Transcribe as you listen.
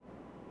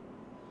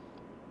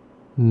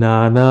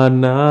Na na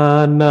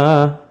na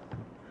na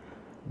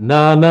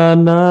na na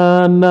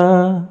na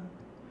na.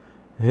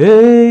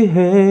 Hey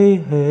hey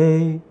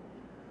hey.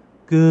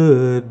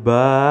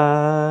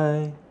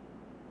 Goodbye.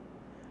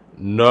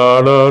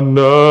 Na na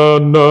na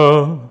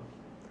na.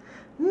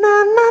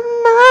 Na na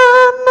na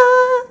na.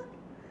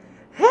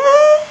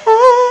 Hey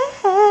hey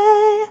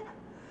hey.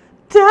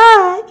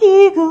 Die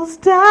Eagles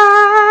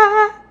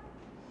die.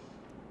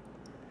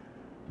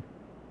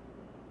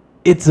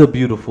 It's a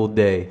beautiful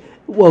day.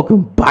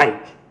 Welcome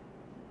back.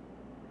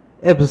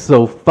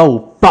 Episode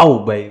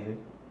 44, baby.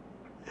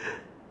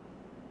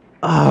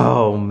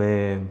 Oh,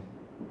 man.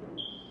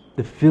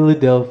 The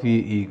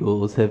Philadelphia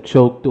Eagles have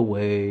choked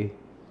away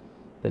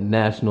the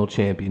national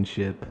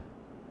championship.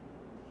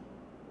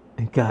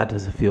 And God,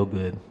 does it feel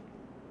good.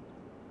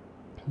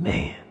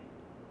 Man.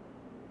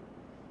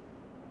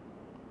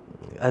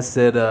 I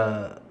said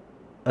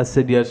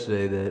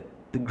yesterday that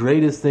the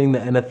greatest thing the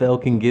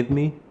NFL can give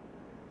me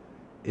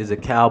is a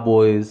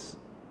Cowboys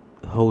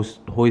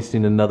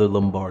hoisting another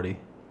Lombardi.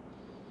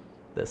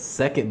 The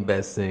second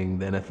best thing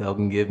the NFL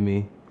can give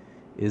me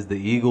is the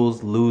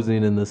Eagles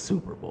losing in the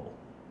Super Bowl.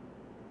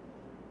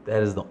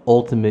 That is the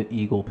ultimate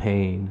Eagle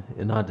pain,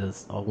 and I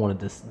want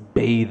to just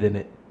bathe in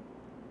it.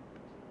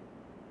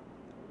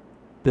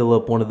 Fill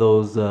up one of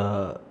those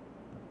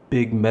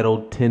big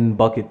metal tin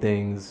bucket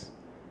things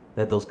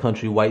that those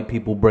country white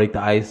people break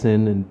the ice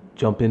in and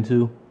jump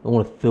into. I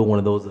want to fill one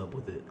of those up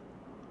with it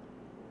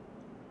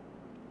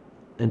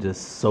and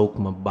just soak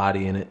my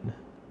body in it.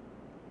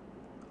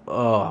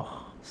 Oh,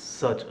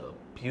 such a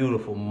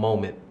beautiful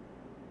moment.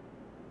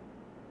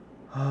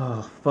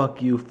 Oh,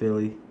 fuck you,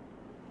 Philly.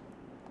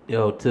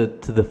 Yo, to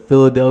the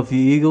Philadelphia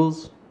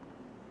Eagles,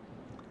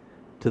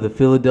 to the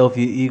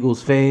Philadelphia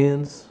Eagles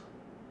fans,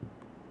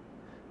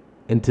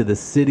 and to the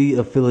city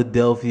of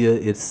Philadelphia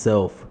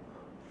itself,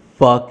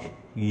 fuck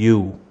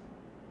you.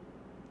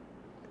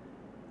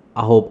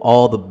 I hope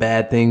all the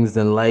bad things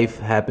in life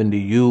happen to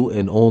you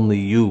and only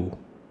you.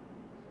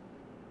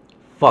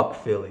 Fuck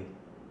Philly.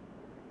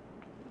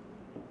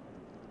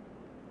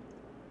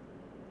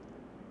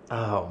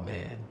 Oh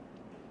man.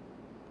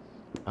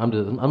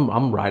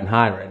 I'm riding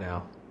high right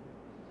now.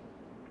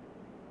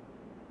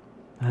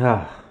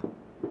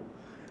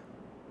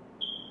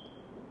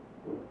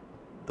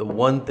 The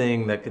one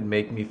thing that could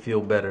make me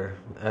feel better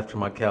after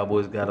my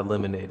Cowboys got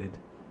eliminated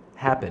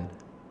happened.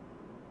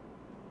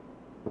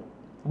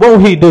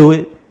 Won't he do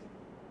it?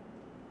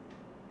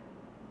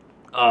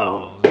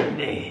 Oh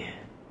man.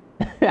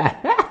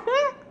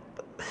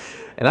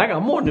 And I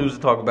got more news to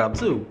talk about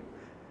too.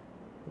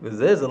 Because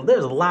there's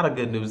a lot of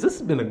good news. This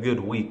has been a good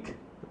week.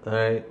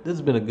 Alright? This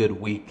has been a good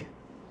week.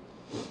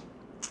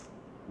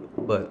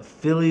 But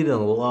Philly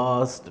done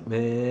lost,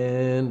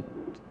 man.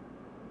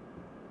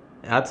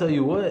 I'll tell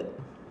you what.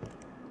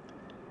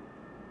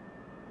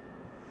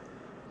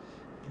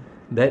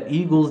 That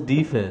Eagles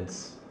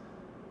defense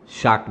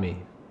shocked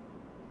me.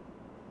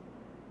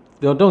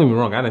 Don't get me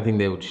wrong. I didn't think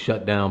they would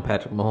shut down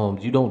Patrick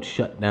Mahomes. You don't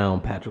shut down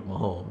Patrick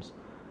Mahomes.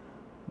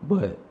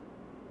 But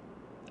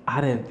I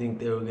didn't think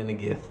they were going to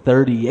get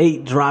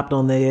 38 dropped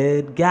on their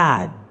head.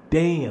 God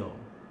damn.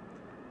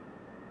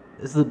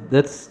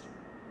 That's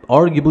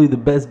arguably the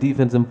best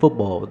defense in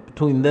football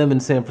between them and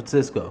San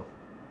Francisco.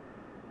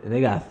 And they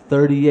got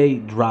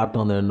 38 dropped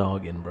on their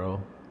noggin,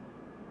 bro.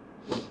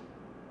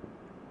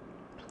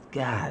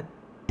 God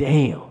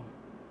damn.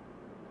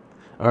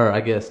 Or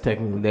I guess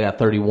technically they got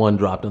 31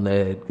 dropped on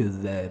their head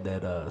because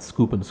that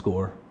scoop and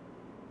score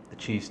the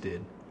Chiefs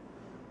did.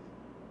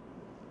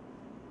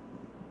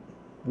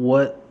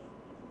 What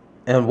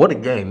a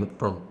game.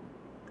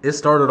 It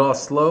started off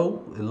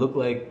slow. It looked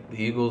like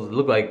it was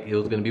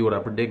going to be what I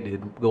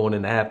predicted going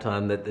into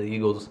halftime, that the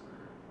Eagles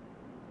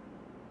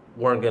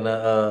weren't going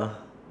to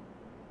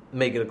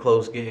make it a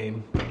close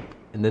game.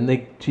 And then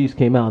the Chiefs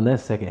came out in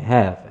that second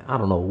half. I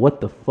don't know what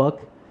the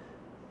fuck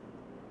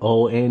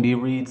old Andy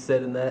Reid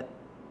said in that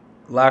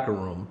locker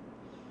room.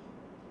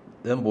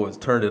 Them boys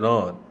turned it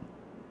on.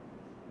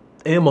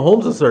 And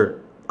Mahomes was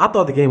hurt. I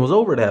thought the game was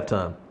over at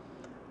halftime.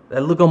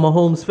 That look on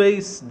Mahomes'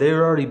 face, they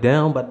were already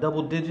down by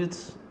double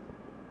digits.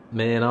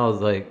 Man, I was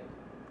like,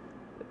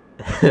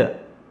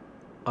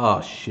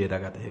 oh shit, I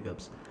got the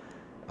hiccups.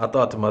 I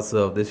thought to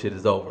myself, this shit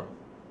is over.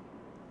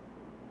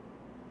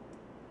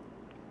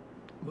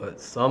 But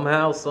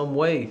somehow, some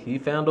way, he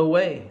found a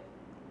way.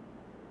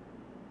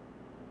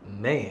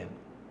 Man.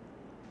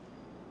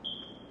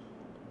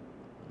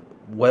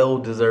 Well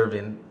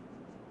deserving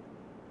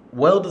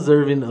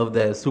of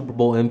that Super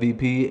Bowl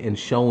MVP and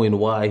showing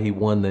why he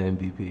won the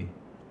MVP.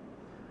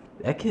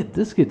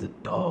 This kid's a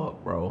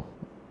dog, bro.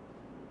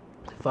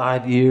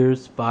 5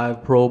 years,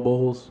 5 Pro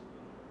Bowls,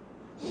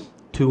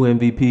 2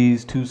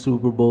 MVPs, 2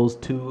 Super Bowls,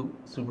 2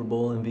 Super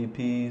Bowl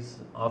MVPs,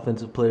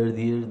 Offensive Player of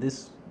the Year.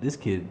 This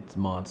kid's a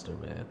monster,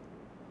 man.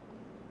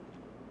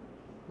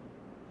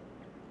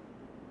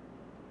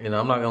 And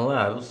I'm not gonna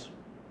lie,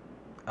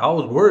 I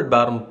was worried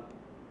about him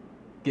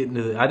getting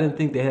to. I didn't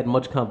think they had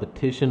much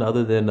competition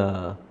other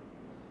than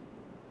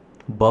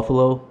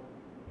Buffalo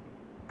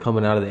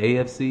coming out of the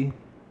AFC.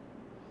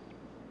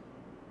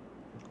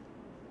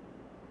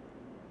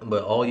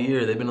 But all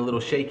year they've been a little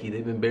shaky.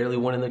 They've been barely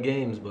winning their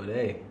games, but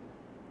hey,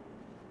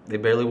 they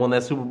barely won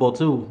that Super Bowl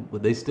too,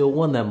 but they still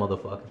won that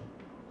motherfucker.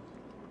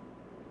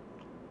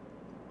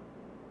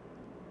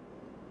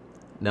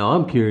 Now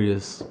I'm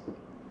curious,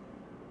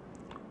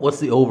 what's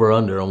the over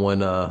under on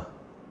when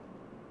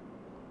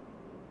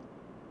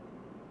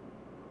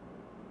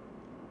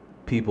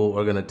people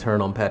are gonna turn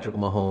on Patrick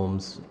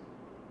Mahomes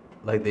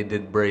like they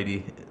did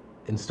Brady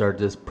and start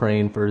just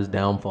praying for his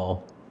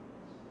downfall?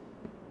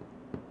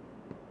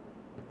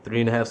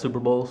 3.5 Super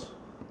Bowls?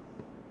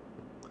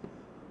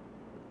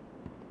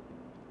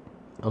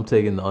 I'm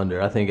taking the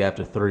under. I think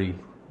after 3,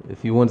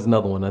 if he wins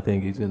another one, I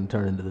think he's gonna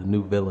turn into the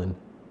new villain.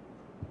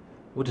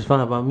 Which is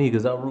fine by me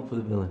because I'll root for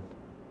the villain.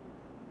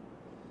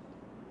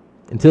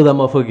 Until that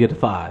motherfucker get to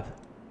 5.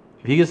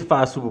 If he gets to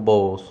 5 Super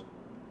Bowls,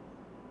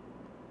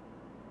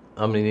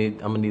 I'm gonna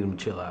need him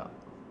to chill out.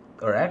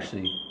 Or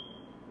actually,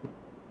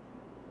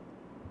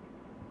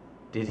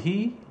 did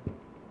he?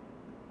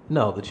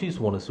 No, the Chiefs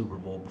won a Super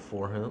Bowl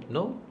before him.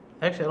 No,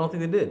 actually, I don't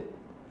think they did.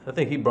 I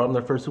think he brought them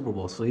their first Super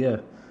Bowl. So yeah,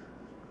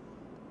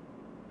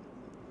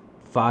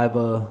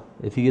 5.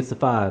 If he gets to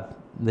 5,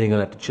 they're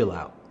gonna have to chill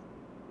out.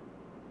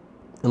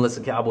 Unless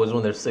the Cowboys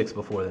win their 6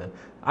 before then.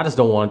 I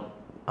don't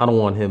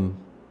want him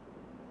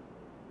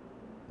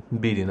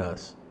beating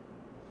us.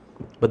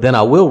 But then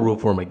I will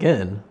root for him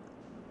again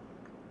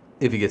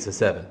if he gets to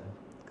 7.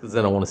 Because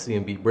then I want to see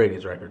him beat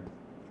Brady's record.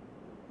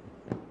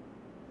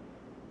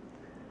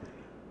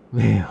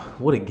 Man,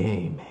 what a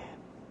game, man.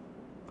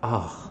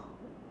 Oh,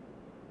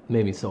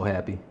 made me so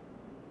happy.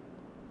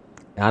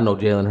 And I know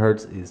Jalen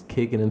Hurts is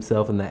kicking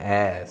himself in the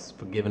ass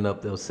for giving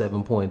up those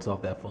 7 points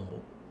off that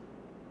fumble.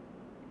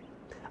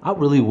 I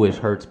really wish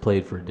Hurts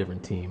played for a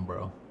different team,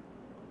 bro.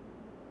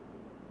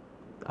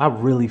 I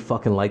really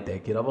fucking like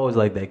that kid. I've always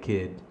liked that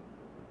kid.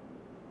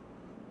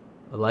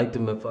 I liked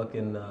him at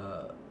fucking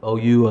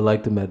OU. I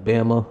liked him at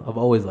Bama. I've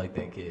always liked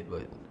that kid,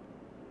 but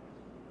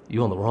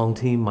you on the wrong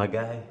team, my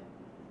guy.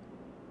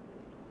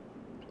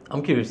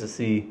 I'm curious to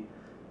see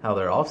how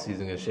their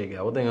offseason gonna shake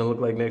out. What they gonna look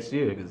like next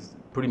year? Because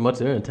pretty much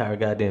their entire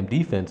goddamn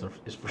defense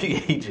is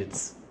free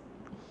agents,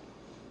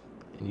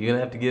 and you're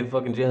gonna have to give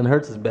fucking Jalen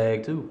Hurts his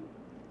bag too.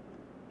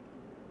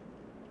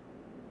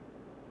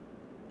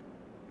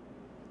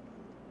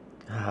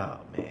 Oh,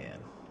 man.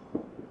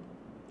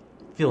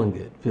 Feeling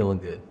good, feeling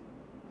good.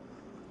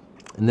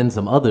 And then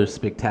some other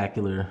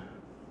spectacular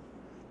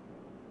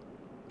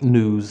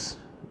news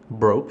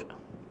broke.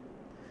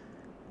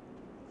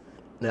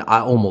 Now, I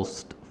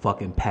almost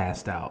fucking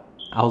passed out.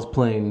 I was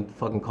playing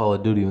fucking Call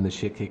of Duty when this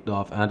shit kicked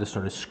off, and I just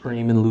started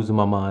screaming, losing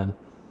my mind.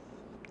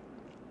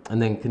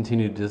 And then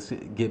continued to just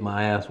get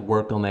my ass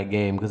worked on that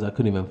game because I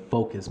couldn't even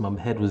focus. My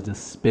head was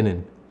just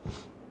spinning.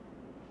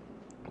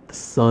 The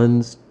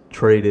Suns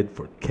traded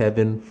for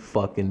Kevin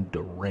fucking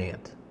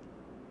Durant.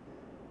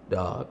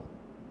 Dog.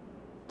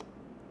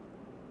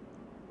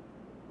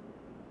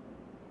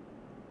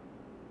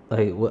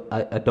 Like, what?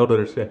 I don't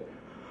understand.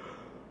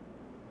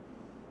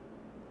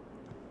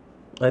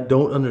 I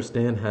don't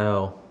understand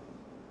how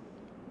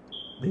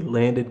they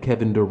landed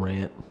Kevin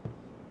Durant,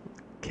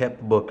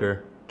 kept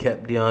Booker,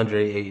 kept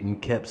DeAndre Ayton,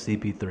 kept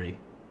CP3.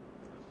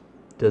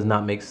 Does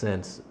not make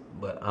sense,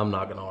 but I'm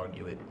not going to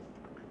argue it.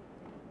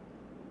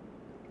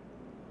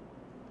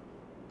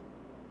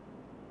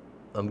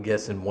 I'm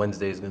guessing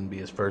Wednesday is going to be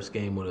his first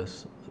game with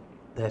us.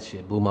 That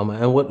shit blew my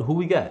mind. And who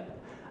we got?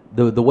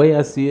 The way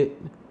I see it,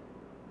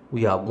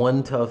 we got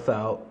one tough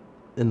out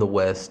in the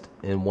West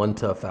and one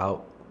tough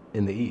out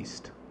in the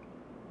East.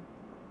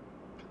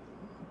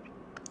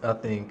 I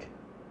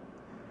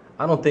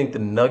don't think the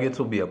Nuggets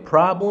will be a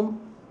problem,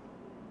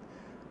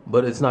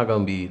 but it's not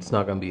going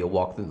to be a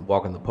walk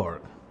in the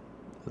park.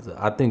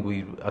 I think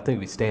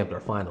we stamped our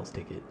finals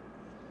ticket.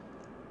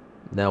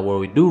 Now where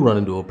we do run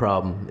into a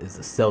problem is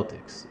the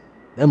Celtics.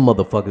 Them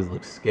motherfuckers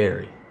look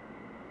scary.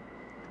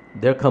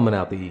 They're coming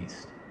out the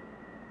East.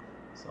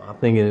 So I'm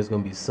thinking it's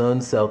gonna be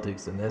Suns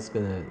Celtics, and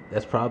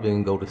that's probably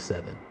gonna go to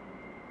 7.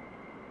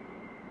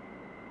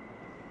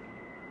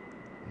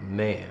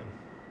 Man,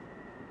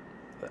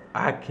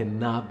 I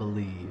cannot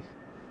believe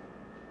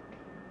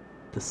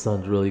the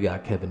Suns really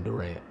got Kevin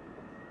Durant.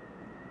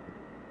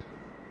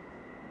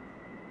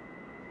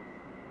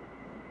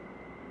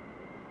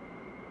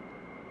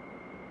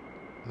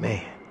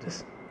 Man,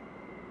 just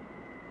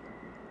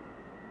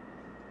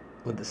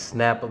with the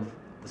snap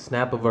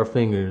of our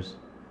fingers,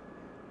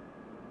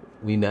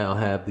 we now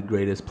have the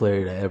greatest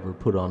player to ever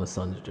put on a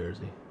Suns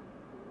jersey.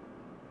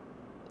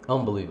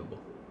 Unbelievable.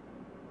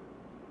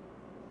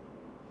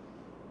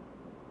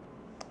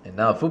 And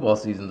now football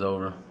season's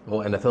over.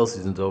 Well, NFL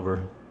season's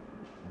over.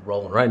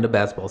 Rolling right into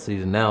basketball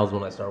season. Now is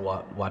when I start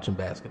watching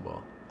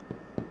basketball.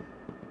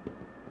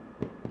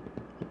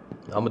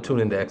 I'm going to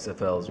tune into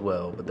XFL as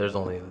well, but there's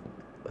only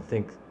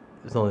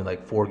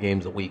like 4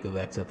 games a week of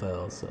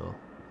XFL, so.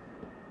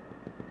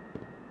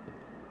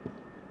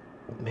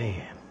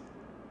 Man.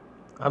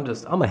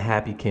 I'm a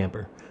happy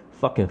camper.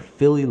 Fucking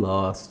Philly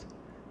lost.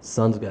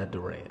 Suns got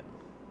Durant.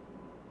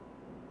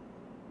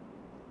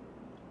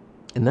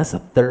 And that's a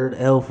third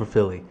L for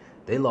Philly.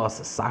 They lost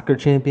the soccer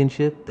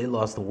championship, they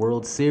lost the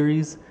World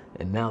Series,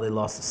 and now they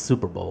lost the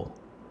Super Bowl.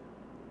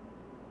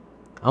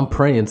 I'm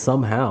praying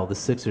somehow the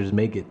Sixers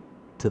make it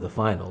to the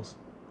finals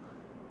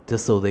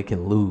just so they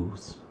can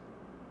lose.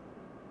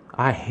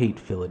 I hate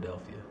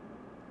Philadelphia.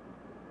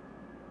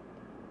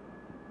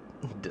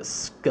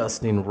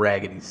 Disgusting,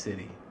 raggedy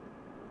city.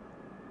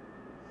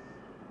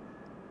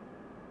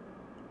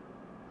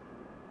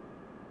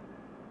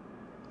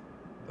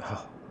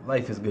 Oh,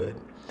 life is good.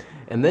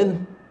 And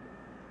then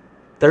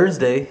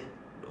Wednesday,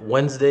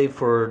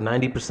 for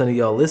 90% of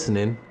y'all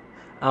listening,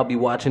 I'll be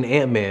watching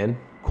Ant-Man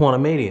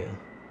Quantumania.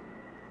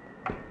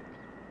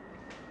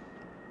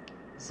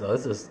 So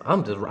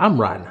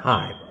I'm riding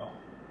high, bro.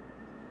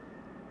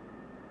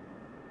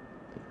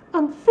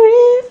 I'm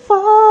free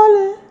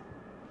falling.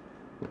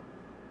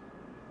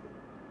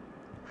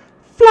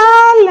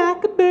 Fly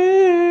like a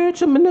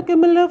bird. I'm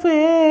looking my love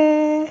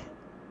way.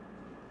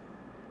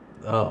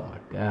 Oh my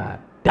God.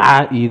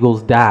 Die,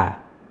 Eagles, die.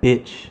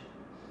 Bitch.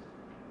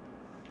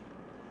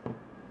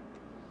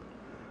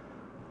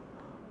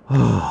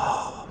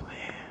 Oh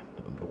man.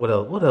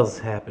 What else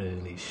happening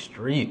in these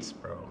streets,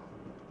 bro?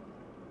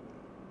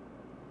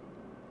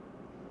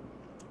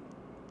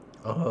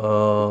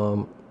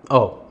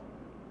 Oh,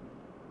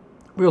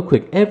 real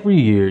quick. Every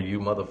year, you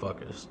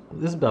motherfuckers.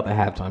 This is about the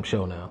halftime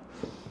show now.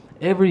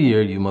 Every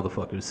year, you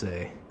motherfuckers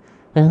say,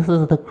 "This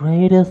is the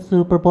greatest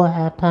Super Bowl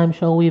halftime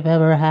show we've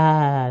ever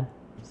had."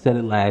 Said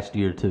it last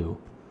year too.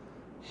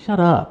 Shut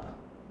up.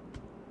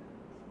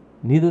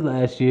 Neither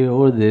last year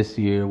or this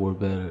year were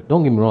better.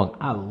 Don't get me wrong.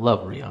 I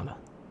love Rihanna.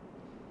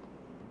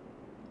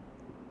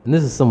 And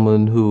this is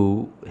someone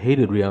who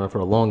hated Rihanna for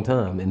a long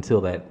time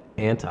until that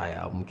Anti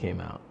album came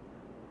out.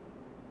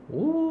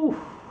 Ooh.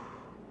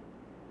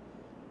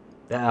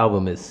 That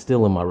album is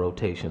still in my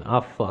rotation.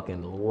 I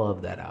fucking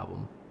love that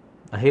album.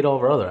 I hate all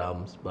of her other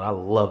albums, but I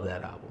love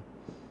that album.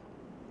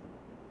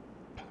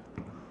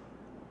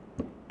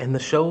 And the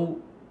show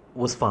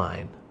was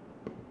fine.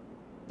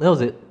 That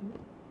was it.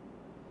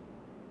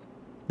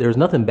 There's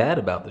nothing bad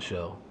about the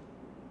show.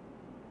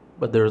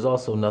 But there's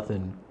also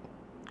nothing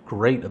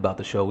great about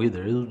the show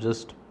either. It was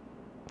just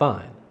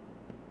fine.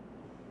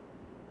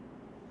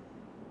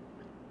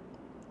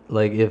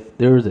 Like if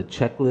there was a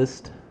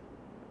checklist,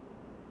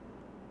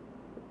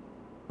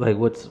 like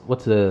what's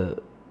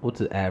the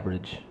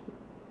average?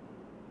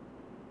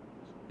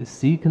 Is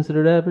C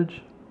considered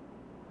average?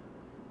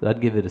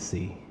 I'd give it a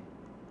C.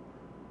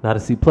 Not a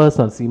C plus,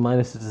 not a C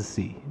minus, it's a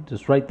C.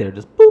 Just right there,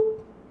 just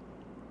boop.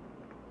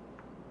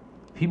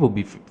 People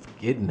be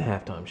forgetting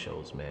halftime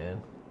shows,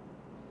 man.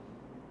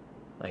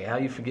 Like how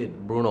you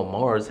forget Bruno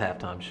Mars'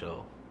 halftime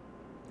show?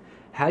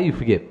 How you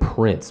forget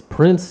Prince?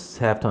 Prince's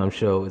halftime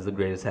show is the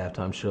greatest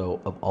halftime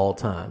show of all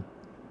time.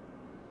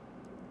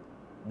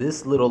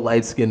 This little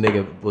light-skinned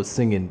nigga was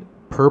singing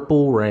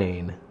Purple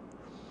Rain,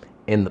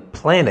 and the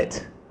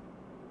planet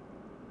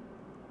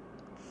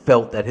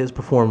felt that his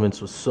performance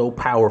was so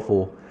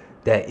powerful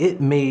that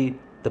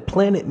the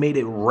planet made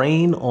it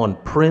rain on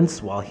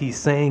Prince while he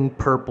sang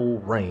Purple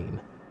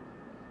Rain.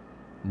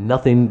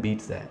 Nothing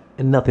beats that,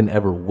 and nothing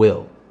ever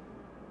will.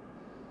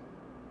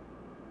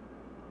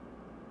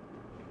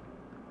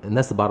 And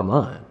that's the bottom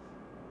line.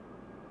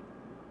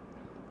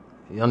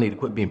 Y'all need to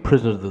quit being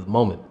prisoners of the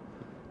moment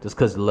just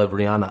because you love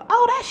Rihanna.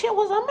 Oh, that shit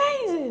was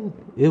amazing.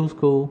 It was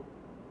cool.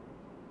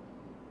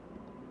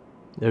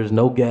 There's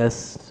no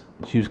guests.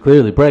 She was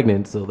clearly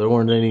pregnant, so there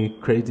weren't any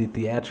crazy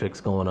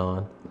theatrics going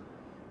on.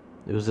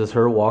 It was just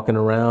her walking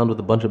around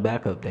with a bunch of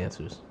backup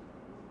dancers.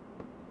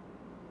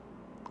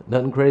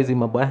 Nothing crazy,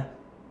 my boy.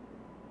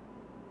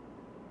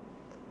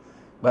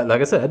 But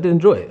like I said, I did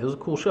enjoy it. It was a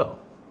cool show.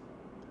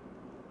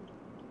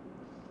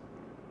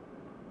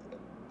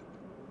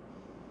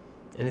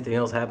 Anything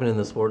else happened in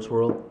the sports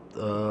world?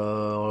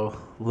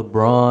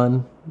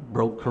 LeBron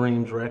broke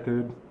Kareem's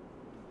record.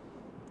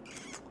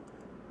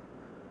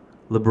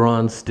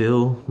 LeBron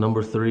still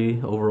number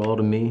 3 overall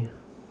to me.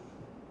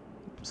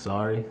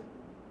 Sorry.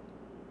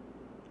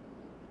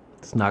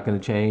 It's not going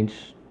to change.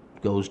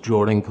 Goes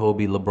Jordan,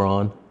 Kobe,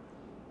 LeBron.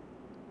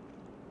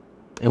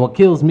 And what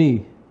kills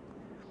me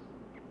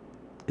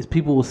is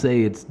people will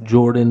say it's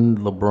Jordan,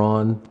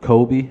 LeBron,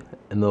 Kobe.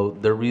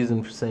 And their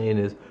reason for saying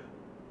is,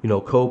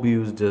 Kobe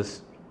was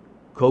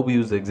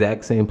the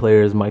exact same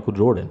player as Michael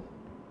Jordan.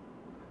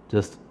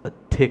 Just a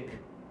tick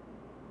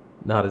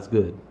not as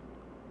good.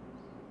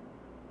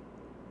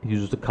 He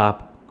was just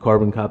a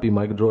carbon copy of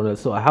Michael Jordan.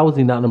 So how is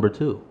he not number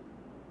 2?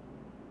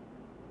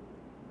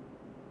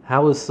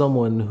 How is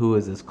someone who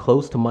is as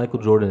close to Michael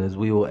Jordan as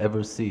we will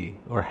ever see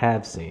or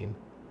have seen,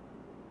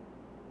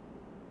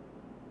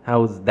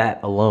 how is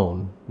that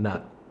alone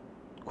not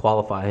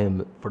qualify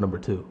him for number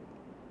 2?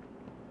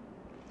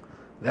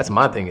 That's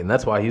my thinking.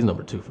 That's why he's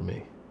number 2 for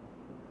me.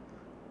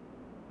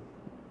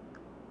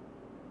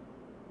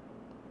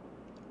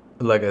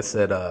 Like I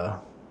said, I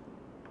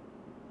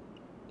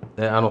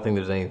don't think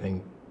there's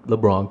anything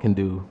LeBron can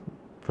do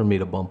for me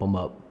to bump him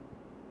up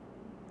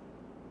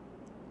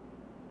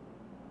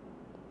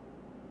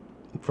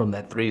from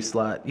that 3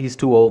 slot. He's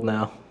too old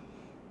now.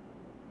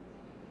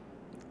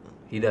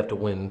 He'd have to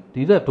win.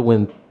 He'd have to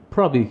win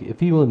probably if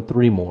he won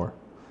 3 more,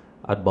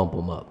 I'd bump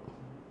him up.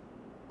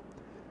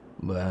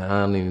 But I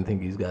don't even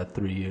think he's got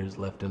 3 years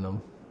left in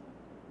him.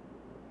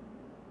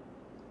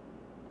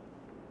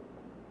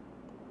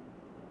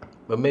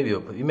 But maybe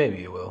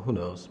he will. Who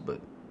knows?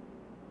 But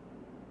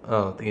I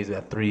don't think he's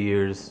got 3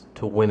 years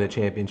to win a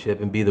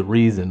championship and be the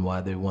reason why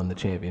they won the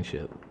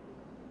championship.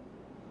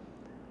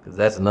 Because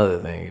that's another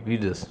thing. If you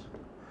just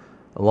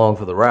along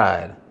for the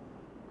ride,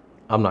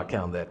 I'm not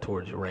counting that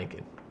towards your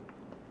ranking.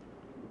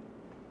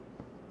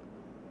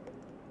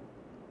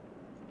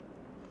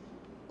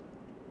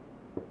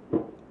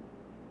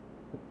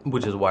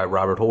 Which is why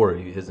Robert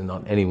Horry isn't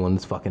on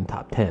anyone's fucking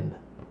top 10.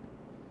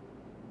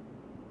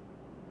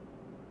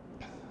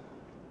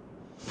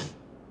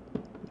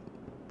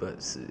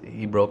 But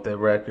he broke that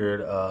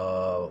record.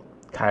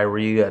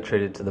 Kyrie got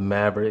traded to the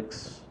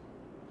Mavericks.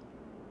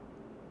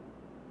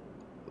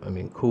 I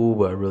mean, cool,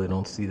 but I really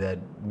don't see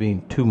that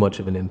being too much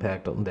of an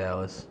impact on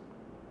Dallas.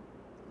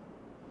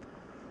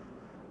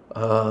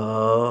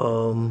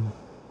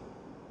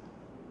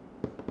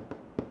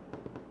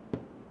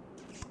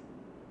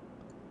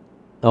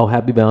 Oh,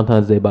 happy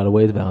Valentine's Day, by the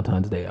way. It's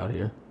Valentine's Day out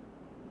here.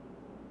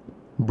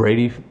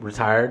 Brady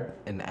retired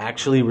and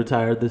actually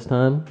retired this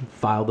time.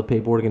 Filed the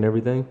paperwork and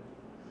everything.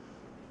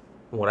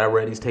 What I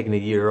read, he's taking a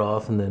year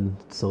off, and then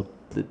so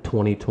the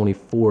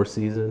 2024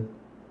 season,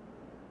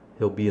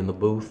 he'll be in the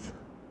booth.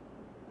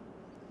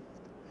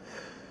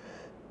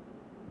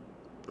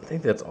 I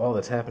think that's all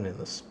that's happening in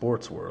the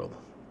sports world.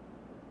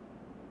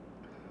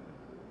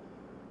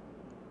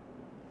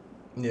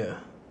 Yeah.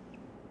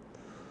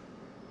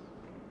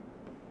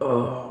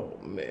 Oh,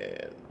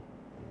 man.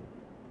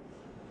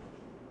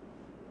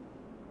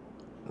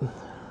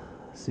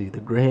 See, the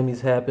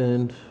Grammys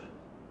happened.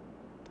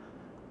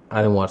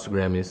 I didn't watch the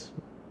Grammys.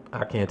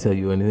 I can't tell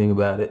you anything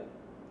about it.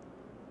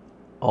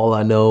 All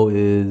I know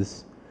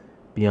is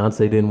Beyonce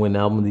didn't win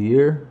Album of the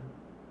Year,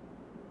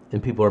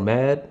 and people are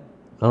mad.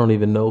 I don't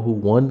even know who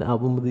won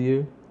Album of the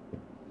Year.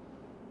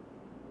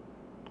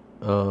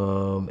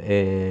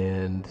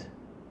 And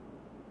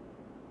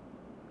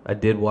I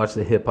did watch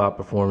the hip hop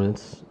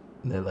performance,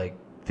 that like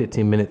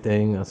 15-minute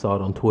thing. I saw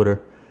it on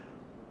Twitter,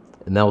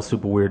 and that was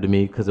super weird to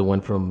me because it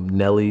went from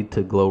Nelly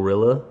to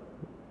Glorilla.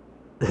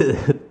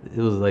 It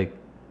was like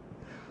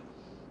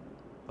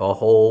a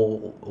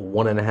whole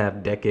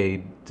 1.5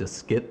 decade to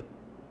skip.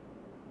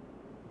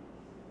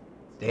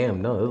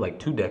 Damn, no, it was like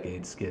 2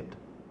 decades skipped.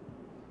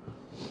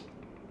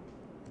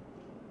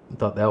 I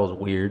thought that was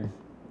weird,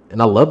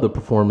 and I love the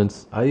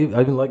performance. I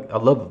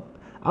love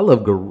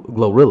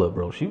Glorilla,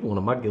 bro. She's one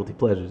of my guilty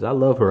pleasures. I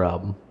love her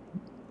album.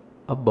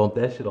 I bump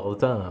that shit all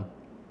the time.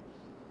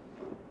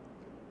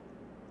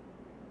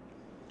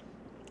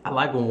 I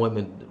like when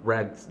women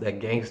rap that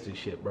gangster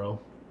shit, bro.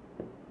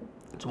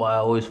 That's why I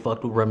always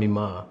fucked with Remy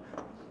Ma.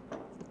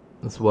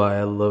 That's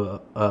why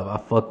I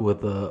fuck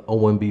with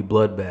OMB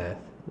Bloodbath.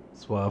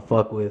 That's why I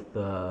fuck with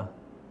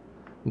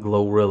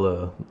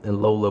Glorilla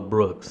and Lola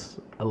Brooks.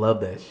 I love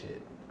that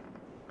shit.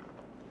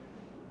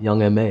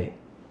 Young M.A.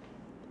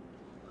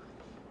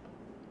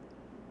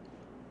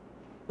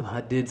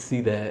 I did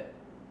see that,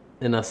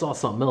 and I saw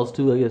something else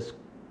too. I guess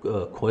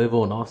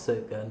Quavo and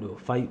Offset got into a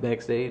fight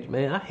backstage.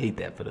 Man, I hate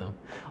that for them.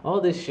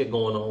 All this shit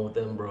going on with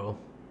them, bro.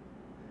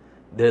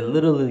 Their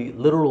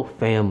literal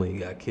family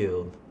got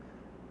killed,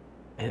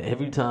 and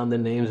every time their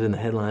names in the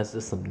headlines,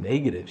 there's some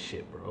negative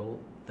shit, bro.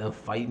 Them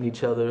fighting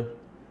each other.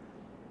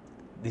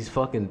 These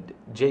fucking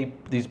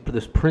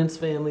this Prince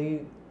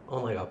family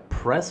on like a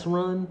press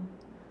run.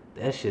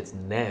 That shit's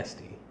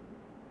nasty.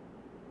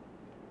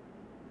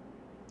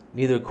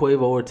 Neither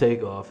Quavo or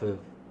Takeoff have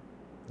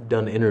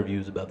done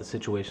interviews about the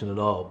situation at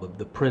all, but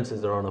the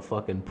Princes are on a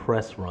fucking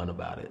press run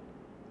about it.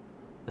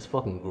 It's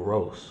fucking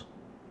gross.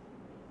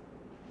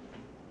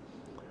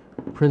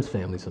 Prince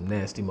family, some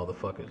nasty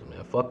motherfuckers,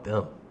 man. Fuck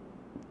them.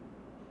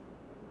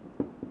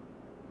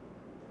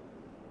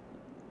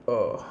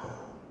 Oh.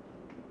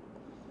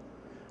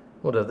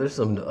 What else? There's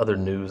some other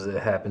news that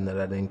happened that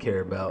I didn't care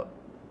about.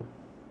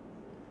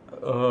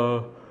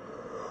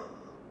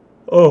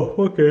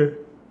 Okay.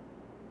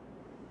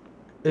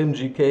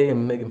 MGK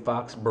and Megan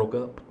Fox broke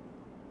up.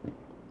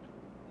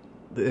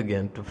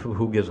 Again,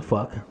 who gives a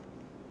fuck?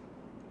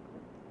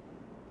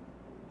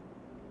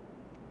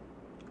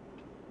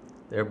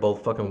 They're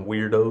both fucking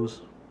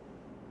weirdos.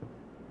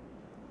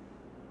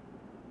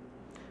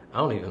 I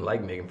don't even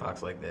like Megan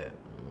Fox like that.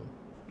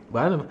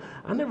 But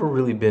I never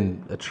really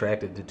been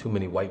attracted to too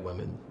many white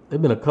women.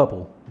 There've been a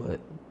couple, but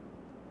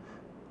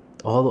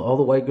all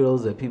the white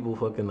girls that people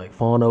fucking like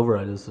fawn over,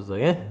 I just was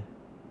like, eh.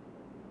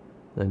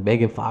 Like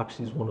Megan Fox,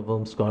 she's one of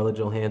them. Scarlett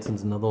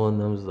Johansson's another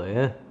one. I was like,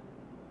 eh.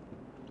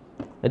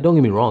 And don't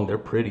get me wrong, they're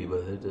pretty,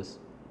 but they're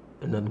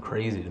nothing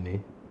crazy to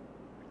me.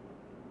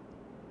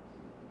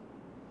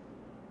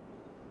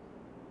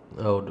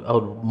 I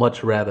would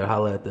much rather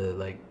holler at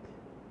the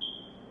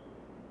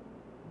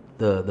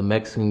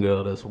Mexican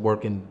girl that's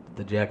working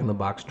the Jack in the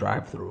Box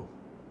drive-thru.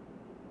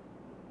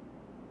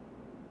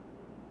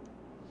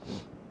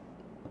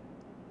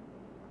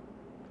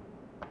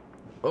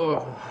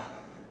 Oh.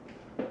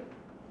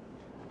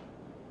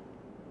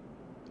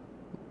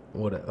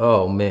 What?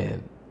 Oh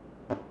man,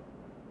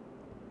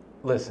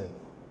 listen.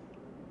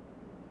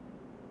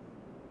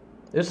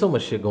 There's so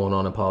much shit going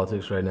on in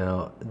politics right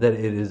now that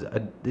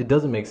it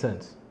doesn't make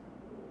sense.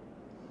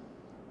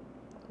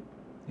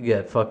 You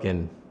got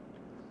fucking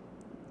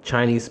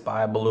Chinese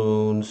spy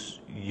balloons,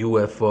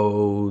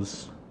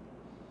 UFOs,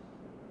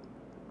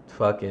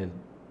 fucking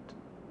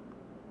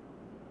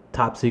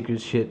top secret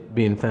shit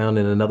being found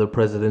in another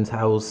president's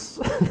house.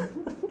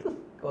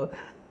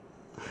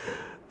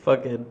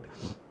 Fucking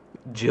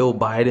Jill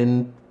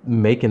Biden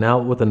making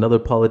out with another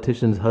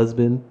politician's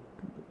husband.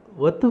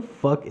 What the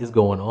fuck is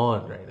going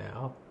on right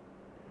now?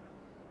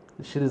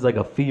 This shit is like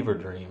a fever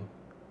dream.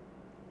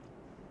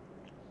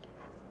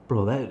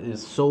 Bro, that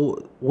is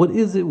so... What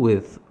is it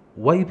with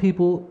white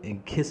people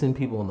and kissing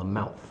people in the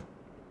mouth?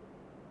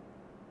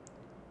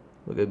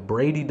 Look at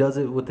Brady does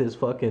it with his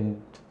fucking...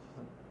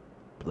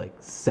 like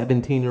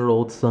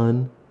 17-year-old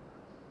son.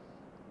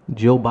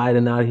 Jill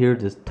Biden out here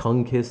just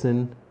tongue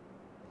kissing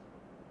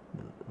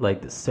like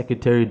the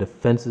Secretary of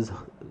Defense's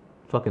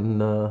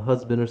fucking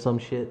husband or some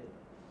shit.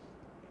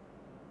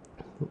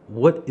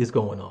 What is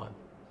going on?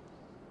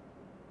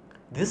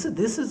 This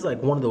is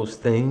like one of those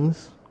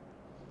things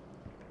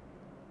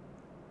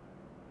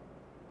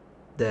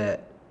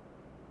that,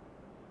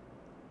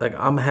 like,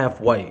 I'm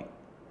half white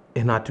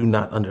and I do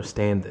not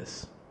understand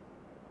this.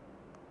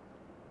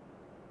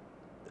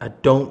 I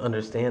don't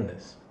understand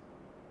this.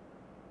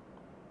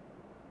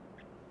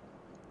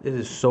 It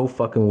is so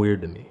fucking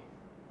weird to me.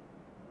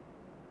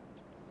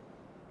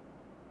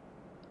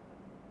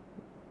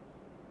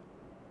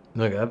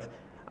 Like,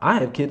 I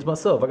have kids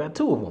myself. I got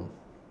 2 of them.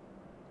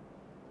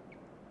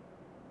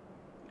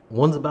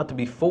 One's about to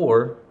be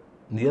 4,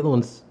 and the other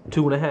one's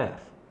 2.5.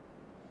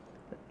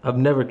 I've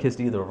never kissed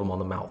either of them on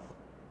the mouth.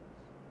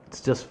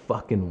 It's just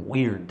fucking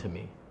weird to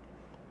me.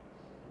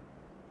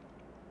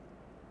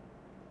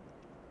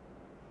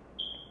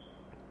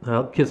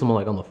 I'll kiss them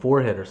like on the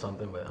forehead or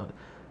something, but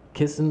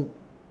kissing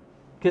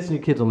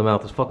your kids on the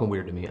mouth is fucking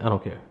weird to me. I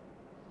don't care.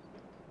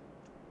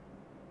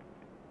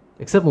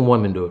 Except when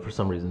women do it for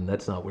some reason,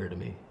 that's not weird to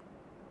me.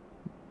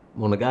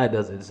 When a guy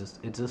does it,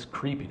 it's just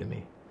creepy to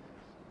me.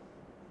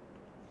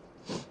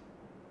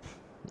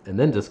 And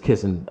then just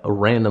kissing a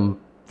random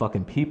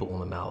fucking people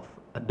in the mouth,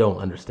 I don't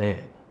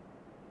understand.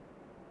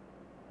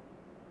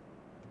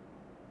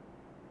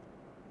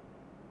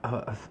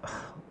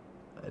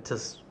 It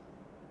just,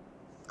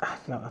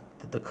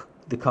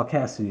 the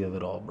caucasity of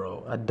it all,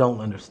 bro. I don't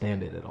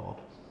understand it at all.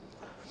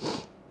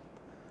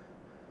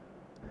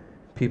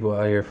 People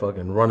out here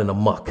fucking running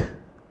amok.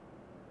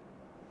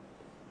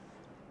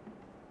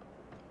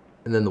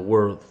 And then the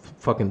world,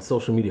 fucking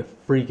social media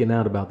freaking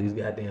out about these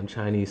goddamn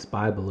Chinese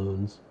spy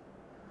balloons.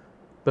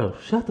 Bro,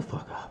 shut the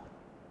fuck up.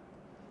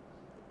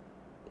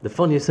 The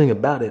funniest thing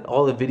about it,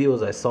 all the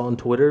videos I saw on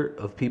Twitter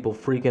of people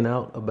freaking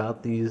out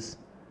about these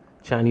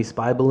Chinese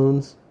spy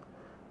balloons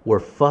were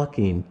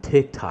fucking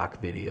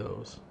TikTok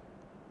videos.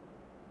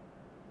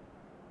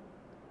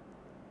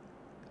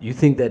 You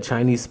think that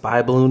Chinese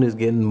spy balloon is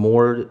getting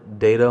more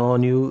data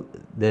on you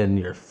than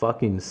your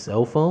fucking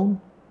cell phone?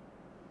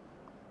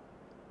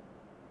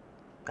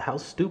 How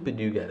stupid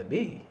do you gotta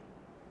be?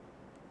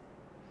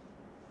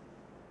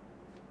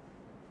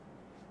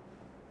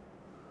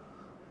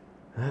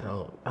 I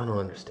don't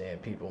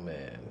understand people,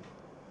 man.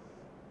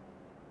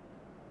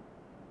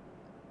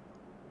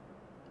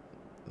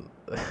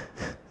 And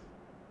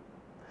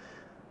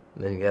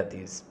then you got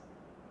these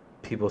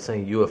people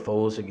saying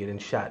UFOs are getting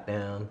shot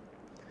down.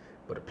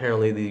 But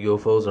apparently the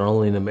UFOs are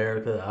only in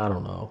America. I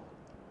don't know.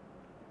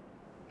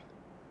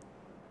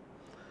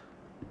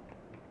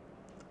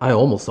 I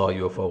almost saw a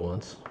UFO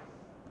once.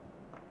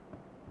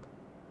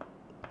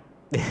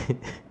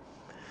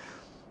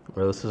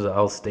 Bro,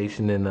 I was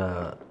stationed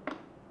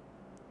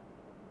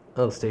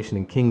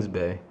in Kings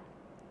Bay.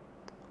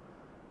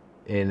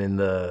 And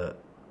in I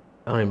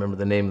don't even remember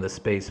the name of the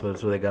space, but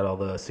it's where they got all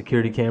the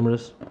security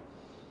cameras.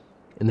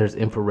 And there's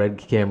infrared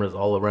cameras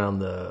all around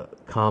the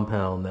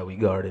compound that we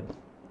guarded.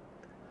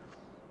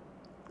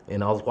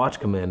 And I was watch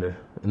commander,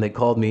 and they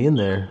called me in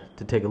there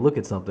to take a look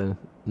at something,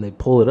 and they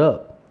pull it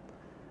up,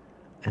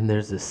 and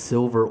there's this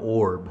silver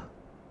orb,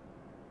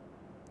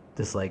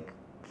 this like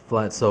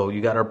flat. So you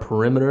got our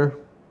perimeter,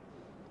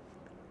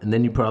 and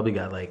then you probably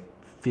got like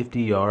 50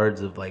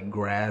 yards of like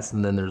grass,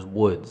 and then there's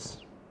woods.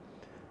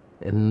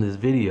 And in this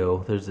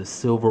video, there's this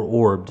silver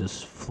orb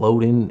just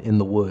floating in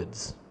the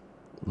woods,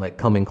 like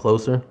coming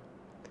closer,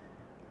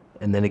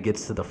 and then it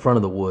gets to the front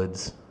of the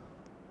woods.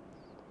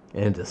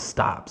 And it just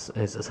stops,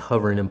 and it's just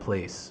hovering in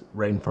place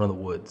right in front of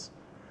the woods.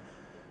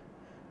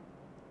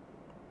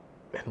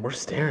 And we're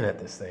staring at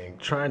this thing,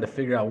 trying to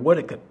figure out what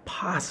it could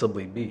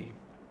possibly be.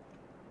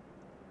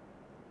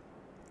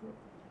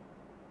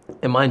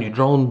 And mind you,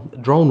 drone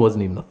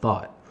wasn't even a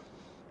thought.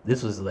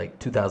 This was like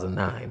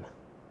 2009.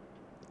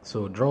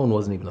 So drone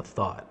wasn't even a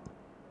thought.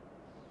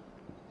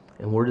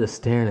 And we're just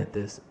staring at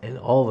this, and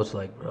all of us are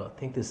like, bro, I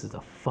think this is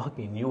a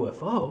fucking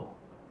UFO.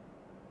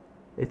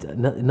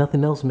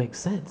 Nothing else makes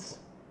sense.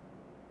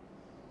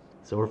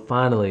 So we're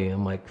finally,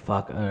 I'm like,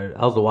 fuck. I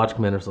was the watch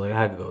commander, so like,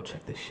 I had to go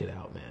check this shit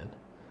out, man.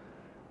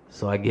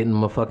 So I get in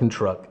my fucking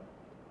truck,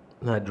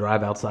 and I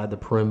drive outside the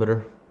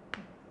perimeter.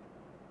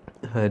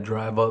 I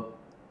drive up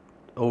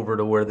over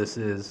to where this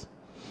is,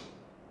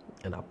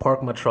 and I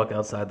park my truck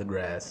outside the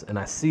grass, and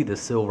I see the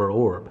silver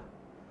orb.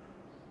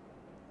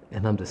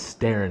 And I'm just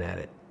staring at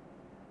it.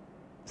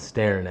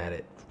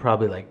 For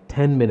probably like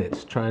 10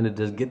 minutes, trying to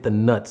just get the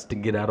nuts to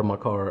get out of my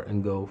car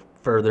and go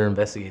further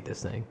investigate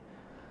this thing.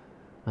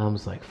 I'm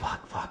just like,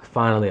 fuck.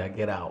 Finally, I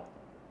get out.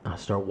 I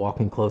start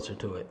walking closer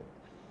to it.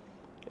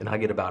 And I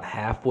get about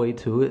halfway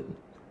to it,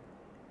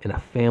 and a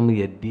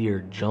family of deer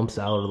jumps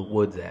out of the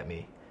woods at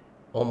me.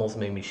 Almost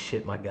made me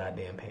shit my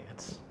goddamn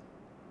pants.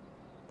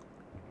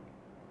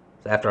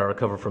 So after I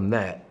recover from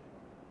that,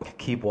 I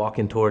keep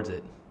walking towards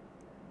it.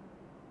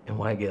 And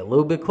when I get a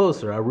little bit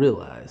closer, I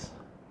realize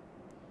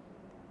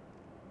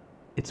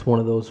it's one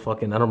of those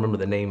fucking, I don't remember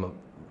the name of,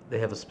 they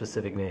have a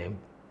specific name.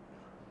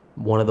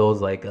 One of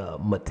those like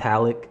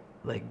metallic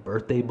like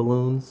birthday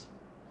balloons.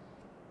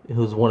 It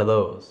was one of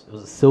those. It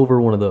was a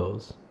silver one of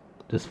those,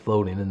 just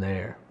floating in the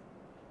air.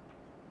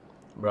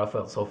 Bro, I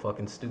felt so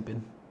fucking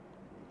stupid.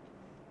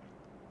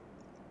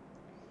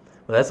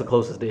 But that's the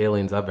closest to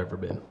aliens I've ever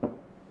been.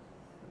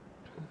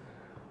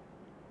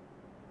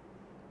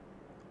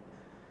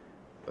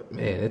 But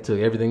man, it took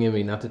everything in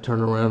me not to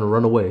turn around and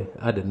run away.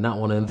 I did not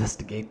want to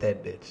investigate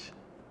that bitch.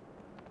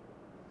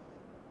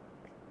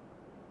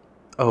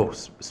 Oh,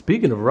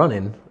 speaking of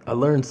running, I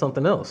learned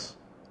something else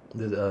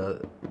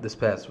this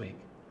past week.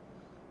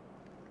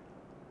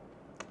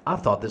 I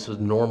thought this was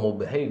normal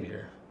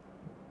behavior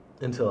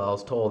until I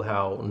was told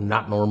how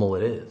not normal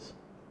it is.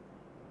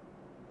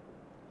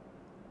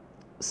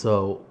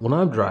 So when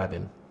I'm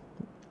driving,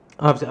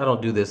 obviously I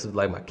don't do this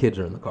like my kids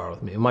are in the car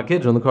with me. If my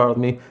kids are in the car with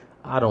me,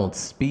 I don't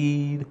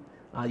speed.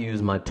 I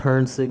use my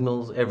turn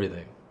signals,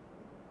 everything.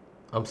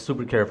 I'm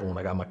super careful when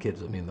I got my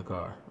kids with me in the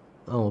car.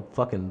 I don't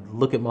fucking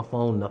look at my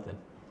phone, nothing.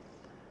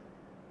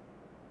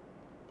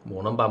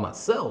 When I'm by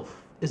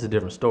myself, it's a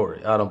different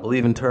story. I don't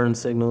believe in turn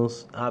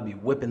signals. I'll be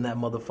whipping that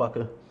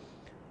motherfucker.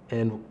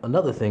 And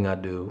another thing I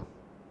do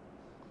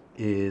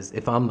is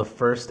if I'm the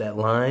first at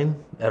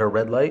line at a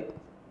red light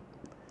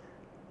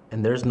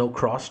and there's no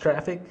cross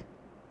traffic,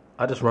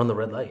 I just run the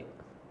red light.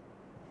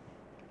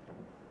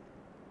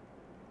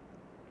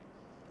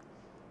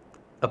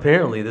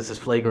 Apparently, this is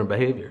flagrant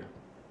behavior.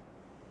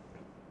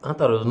 I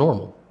thought it was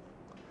normal.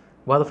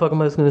 Why the fuck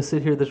am I just going to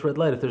sit here at this red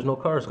light if there's no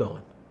cars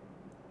going?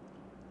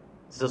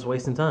 It's just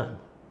wasting time.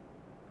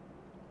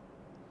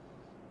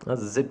 I'll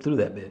just zip through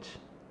that bitch.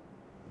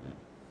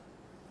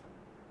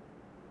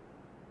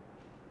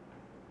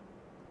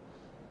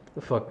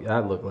 The fuck I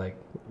look like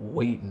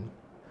waiting.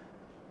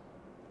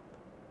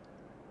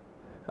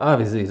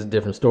 Obviously, it's a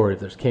different story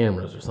if there's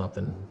cameras or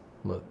something.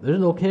 But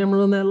there's no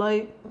camera on that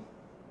light.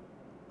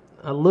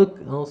 I look,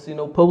 I don't see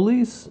no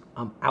police.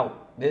 I'm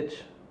out, bitch.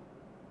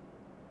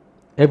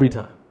 Every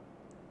time.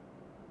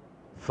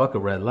 Fuck a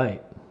red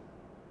light.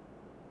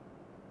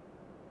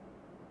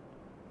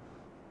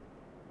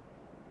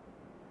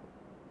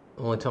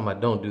 The only time I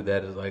don't do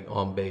that is like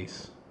on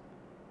base.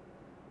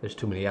 There's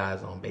too many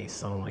eyes on base,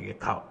 so I don't want to get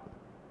caught.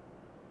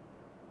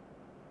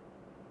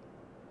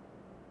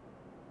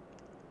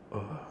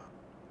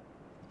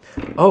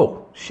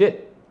 Oh,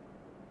 shit.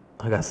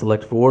 I got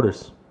selected for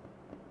orders.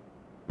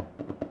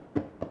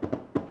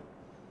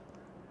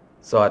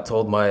 So I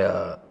told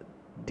my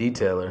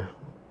detailer,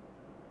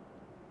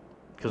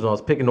 because when I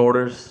was picking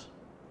orders,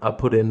 I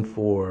put in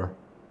for,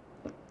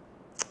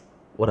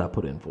 what I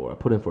put in for? I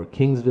put in for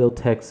Kingsville,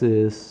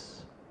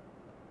 Texas,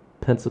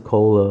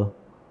 Pensacola,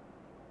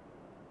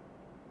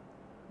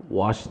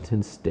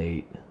 Washington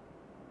State,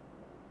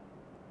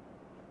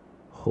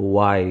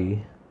 Hawaii,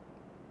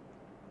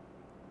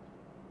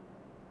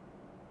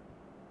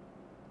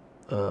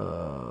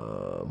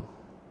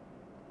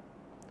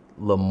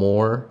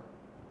 Lemoore,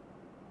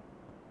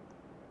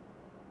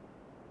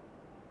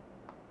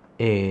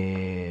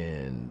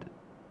 and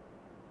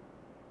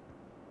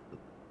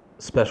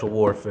Special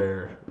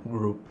Warfare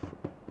Group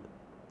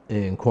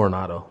in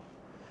Coronado.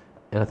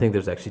 And I think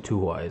there's actually 2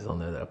 Hawaiis on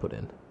there that I put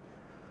in.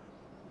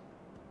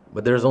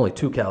 But there's only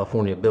 2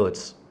 California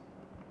billets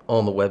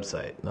on the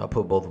website. And I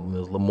put both of them. It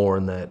was Lemoore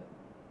in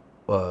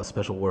that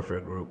Special Warfare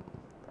Group.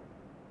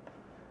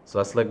 So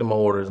I selected my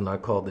orders and I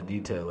called the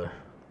detailer.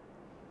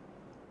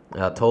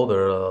 And I told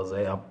her, I was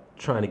like, hey, I'm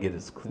trying to get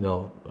as,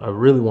 I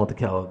really want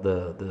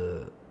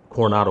the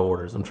Coronado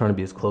orders. I'm trying to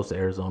be as close to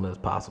Arizona as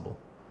possible.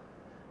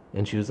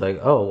 And she was like,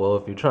 oh, well,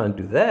 if you're trying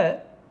to do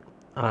that,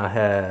 I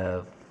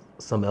have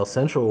some El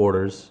Centro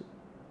orders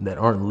that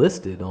aren't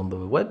listed on the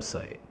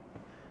website.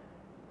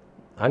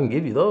 I can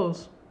give you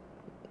those.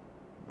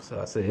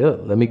 So I said, yeah,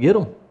 let me get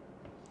them.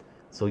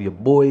 So your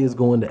boy is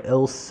going to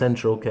El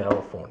Centro,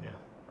 California.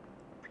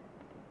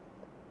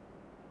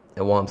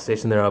 And while I'm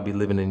stationed there, I'll be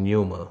living in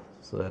Yuma.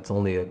 So that's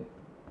only a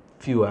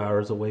few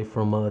hours away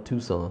from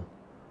Tucson.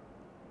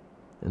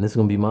 And this is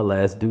going to be my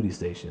last duty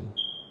station.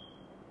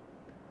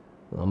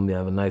 I'm going to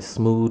have a nice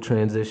smooth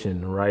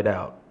transition right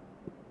out.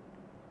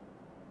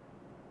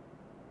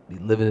 Be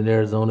living in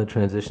Arizona,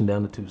 transition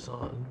down to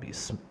Tucson. Be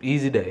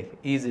easy day,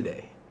 easy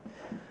day.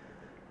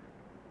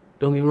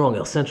 Don't get me wrong,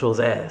 El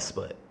Central's ass,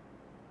 but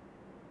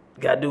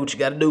you gotta do what you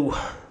gotta do.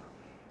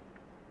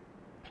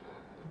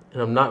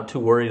 And I'm not too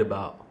worried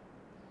about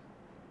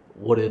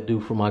what it'd do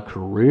for my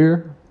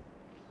career,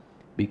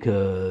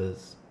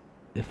 because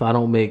if I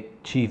don't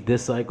make Chief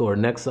this cycle or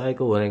next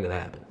cycle, it ain't gonna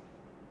happen.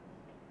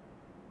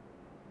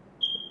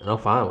 And I'm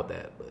fine with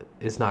that, but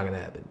it's not gonna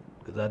happen.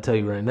 Because I tell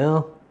you right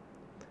now,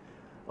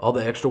 all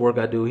the extra work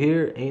I do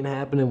here ain't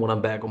happening when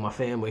I'm back with my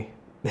family.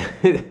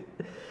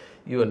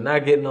 You are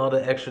not getting all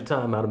the extra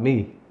time out of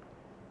me.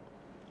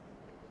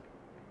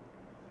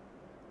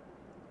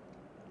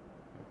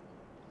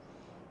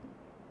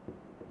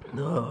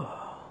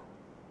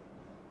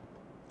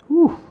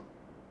 Whew.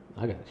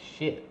 I got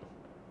shit.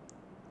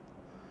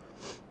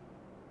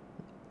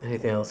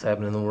 Anything else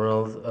happening in the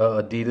world?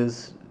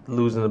 Adidas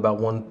losing about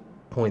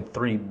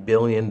 $1.3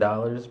 billion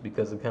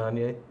because of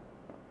Kanye.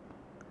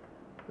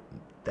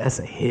 That's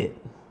a hit.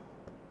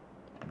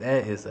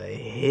 That is a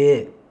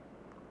hit.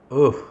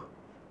 Oof.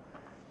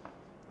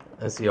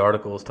 That's the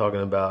article is talking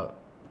about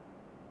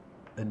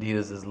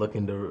Adidas is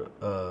looking to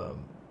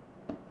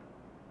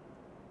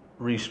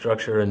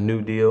restructure a new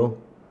deal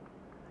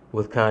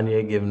with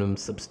Kanye, giving him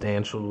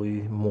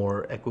substantially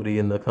more equity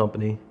in the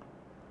company.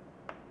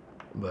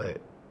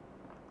 But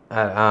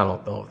I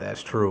don't know if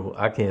that's true.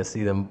 I can't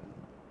see them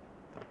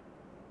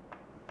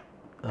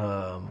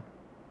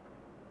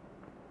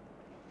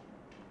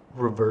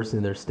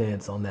reversing their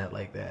stance on that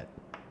like that.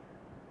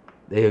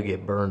 They'll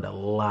get burned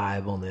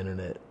alive on the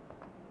internet.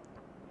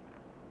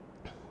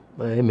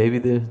 But hey, maybe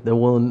they're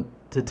willing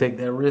to take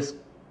that risk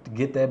to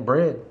get that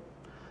bread.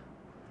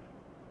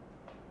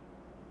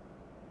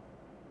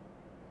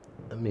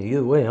 I mean,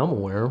 either way, I'm gonna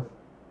wear them.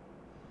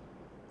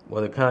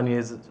 Whether Kanye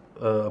is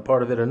a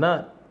part of it or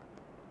not,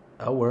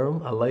 I wear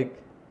them. I like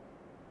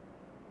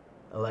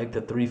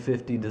the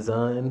 350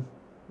 design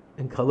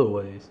and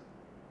colorways.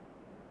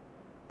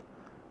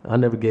 I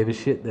never gave a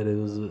shit that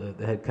it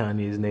had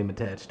Kanye's name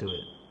attached to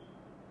it.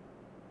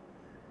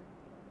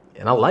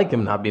 And I like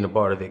him not being a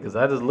part of it, because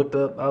I was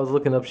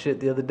looking up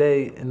shit the other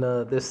day, and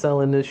they're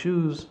selling the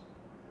shoes.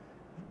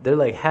 They're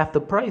like half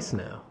the price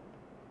now.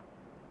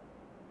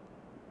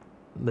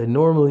 They're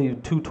normally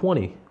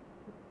 $220.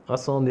 I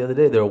saw them the other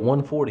day. They're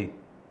 $140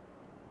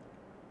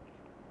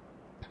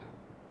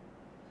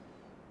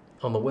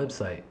 on the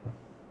website.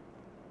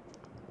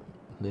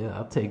 Yeah,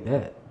 I'll take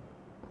that.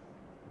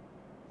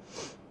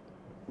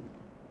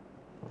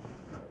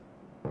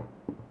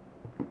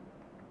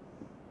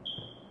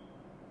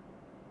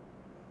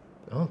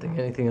 I don't think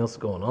anything else is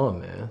going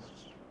on, man.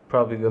 It's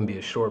probably going to be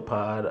a short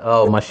pod.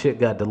 Oh, my shit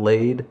got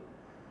delayed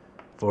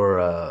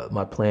for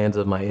my plans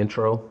of my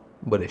intro,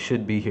 but it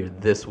should be here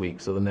this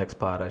week, so the next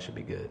pod I should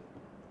be good.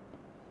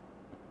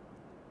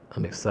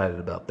 I'm excited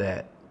about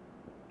that.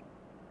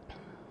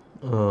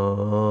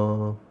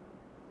 Oh,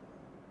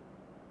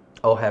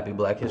 happy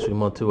Black History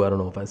Month too. I don't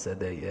know if I said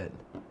that yet.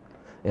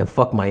 And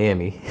fuck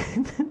Miami.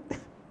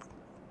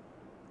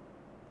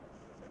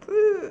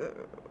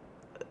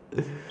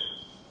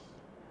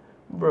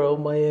 Bro,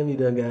 Miami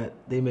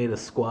they made a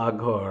squad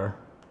car.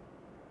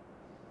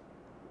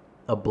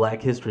 A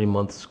Black History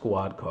Month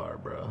squad car,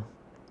 bro.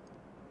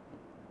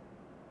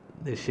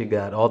 This shit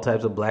got all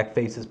types of black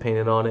faces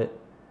painted on it.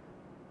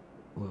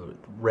 With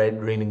red,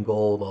 green, and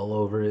gold all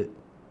over it.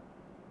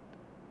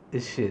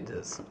 This shit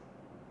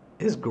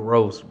it's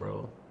gross,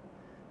 bro.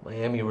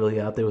 Miami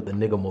really out there with the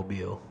nigga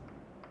mobile.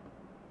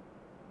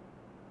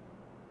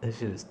 That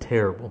shit is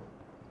terrible.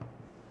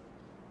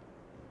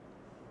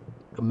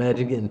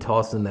 Imagine getting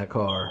tossed in that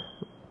car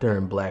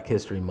during Black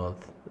History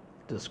Month.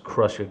 Just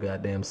crush your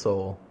goddamn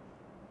soul.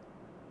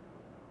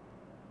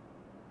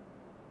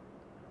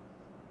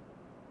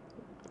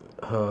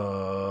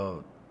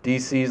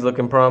 DC's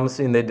looking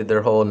promising. They did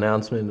their whole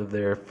announcement of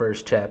their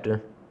first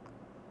chapter.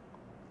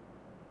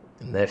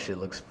 And that shit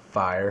looks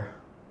fire.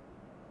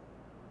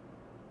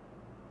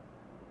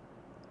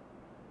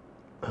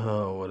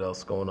 Oh, what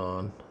else going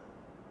on?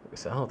 Like I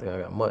said, I don't think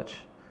I got much.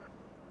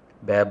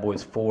 Bad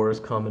Boys 4 is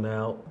coming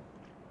out.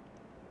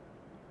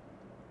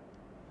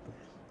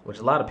 Which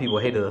a lot of people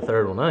hated the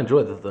third one. I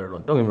enjoyed the third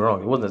one. Don't get me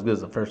wrong, it wasn't as good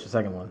as the first or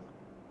second one.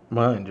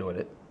 But I enjoyed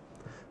it.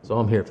 So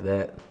I'm here for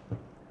that.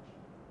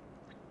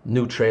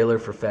 New trailer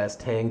for Fast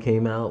 10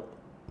 came out.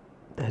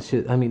 That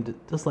shit, I mean,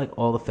 just like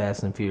all the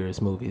Fast and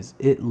Furious movies,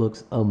 it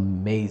looks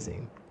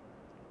amazing.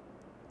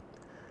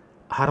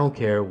 I don't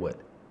care what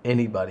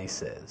anybody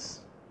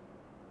says.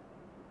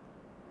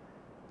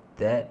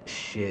 That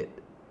shit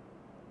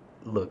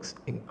looks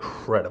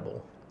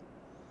incredible.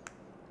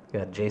 You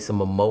got Jason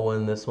Momoa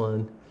in this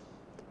one.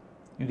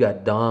 You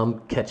got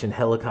Dom catching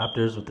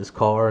helicopters with his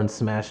car and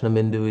smashing them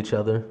into each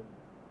other.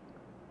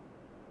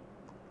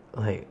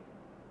 Like,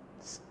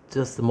 it's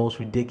just the most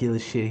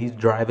ridiculous shit. He's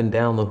driving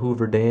down the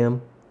Hoover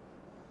Dam.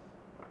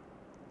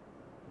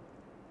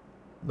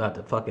 About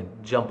to fucking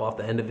jump off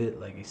the end of it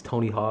like he's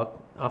Tony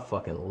Hawk. I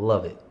fucking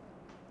love it.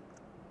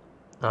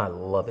 I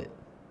love it.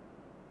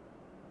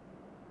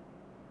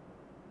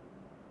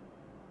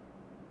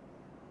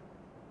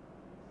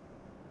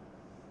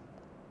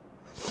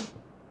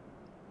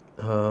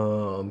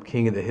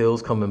 King of the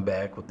Hill's coming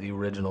back with the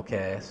original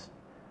cast.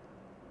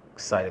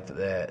 Excited for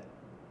that.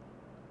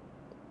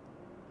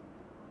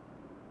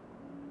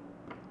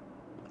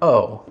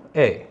 Oh,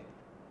 hey.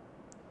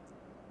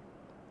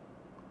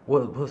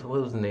 What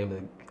was the name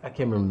of the... I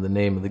can't remember the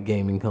name of the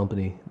gaming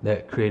company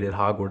that created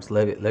Hogwarts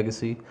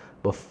Legacy,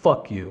 but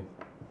fuck you.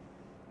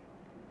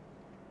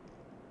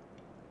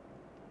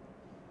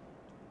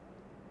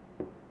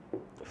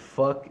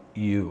 Fuck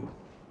you.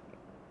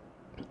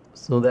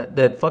 So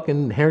that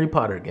fucking Harry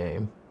Potter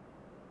game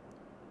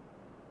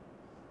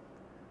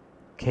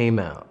came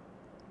out,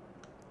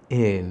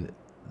 and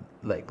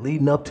like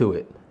leading up to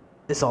it,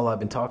 it's all I've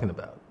been talking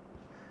about.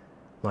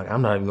 Like,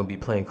 I'm not even gonna be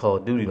playing Call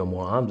of Duty no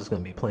more. I'm just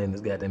gonna be playing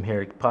this goddamn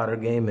Harry Potter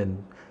game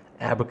and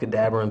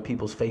abracadabraing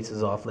people's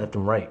faces off left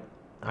and right.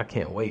 I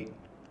can't wait.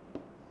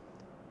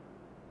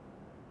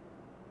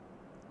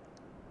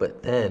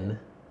 But then,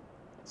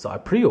 so I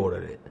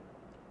pre-ordered it.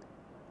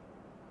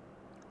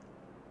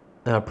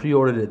 And I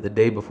pre-ordered it the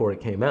day before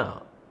it came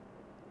out.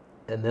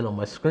 And then on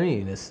my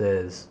screen it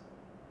says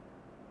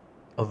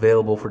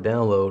available for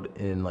download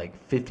in like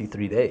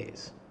 53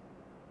 days.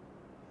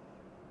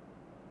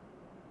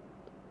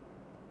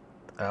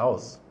 I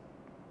was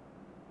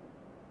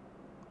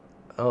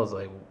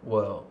like,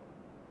 well,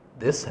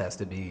 this has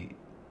to be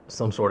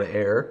some sort of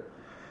error.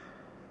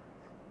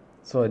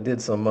 So I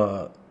did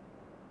some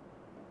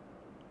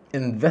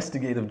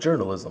investigative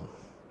journalism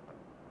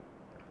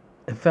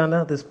and found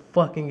out this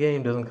fucking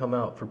game doesn't come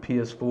out for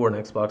PS4 and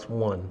Xbox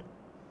One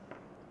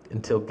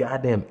until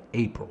goddamn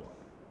April.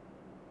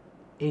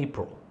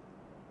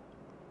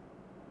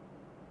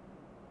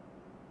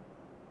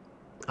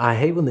 I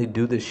hate when they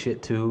do this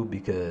shit too,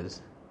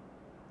 because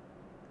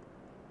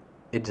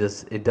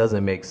it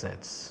doesn't make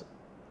sense.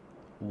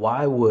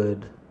 Why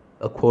would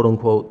a quote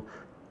unquote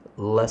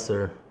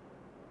lesser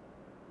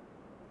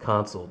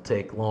console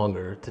take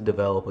longer to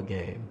develop a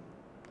game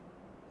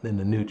than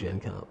the new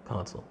gen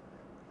console?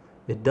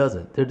 It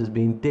doesn't. They're just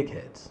being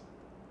dickheads.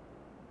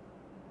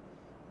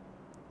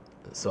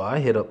 So I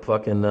hit up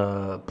fucking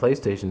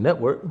PlayStation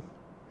Network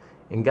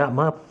and got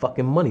my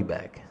fucking money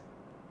back.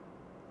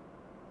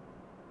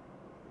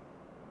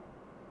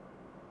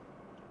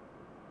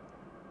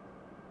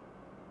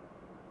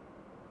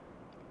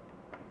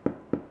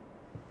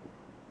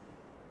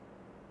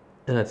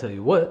 And I tell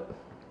you what,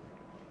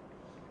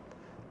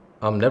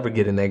 I'm never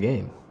getting that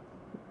game.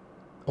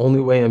 Only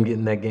way I'm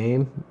getting that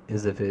game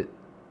is if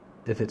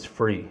it's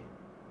free.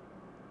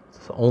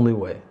 It's the only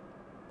way.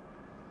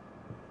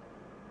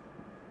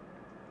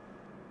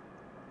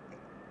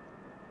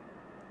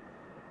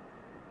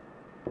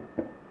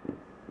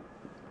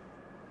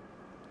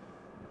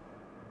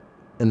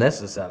 And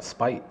that's just out of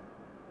spite.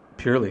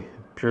 Purely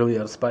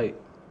out of spite.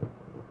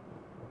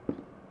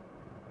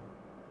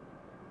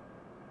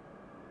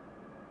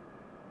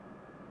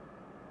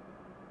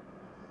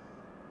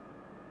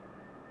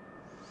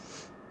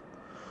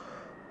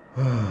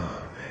 Oh,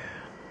 man.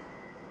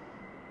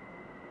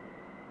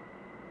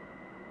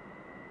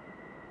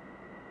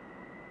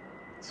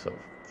 So,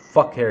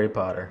 fuck Harry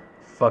Potter,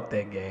 fuck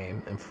that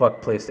game, and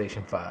fuck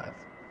PlayStation 5.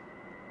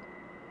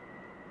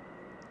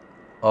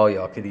 All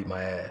y'all could eat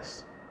my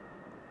ass.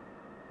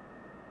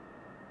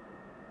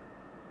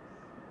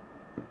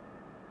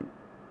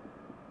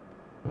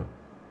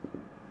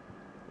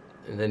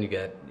 And then you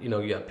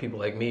got people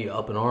like me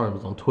up in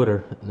arms on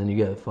Twitter, and then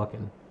you got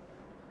fucking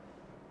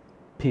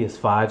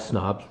PS5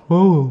 snobs.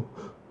 Oh,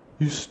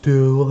 you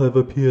still have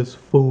a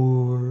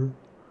PS4.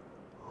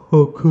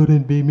 Oh,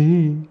 couldn't be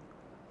me.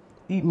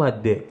 Eat my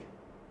dick.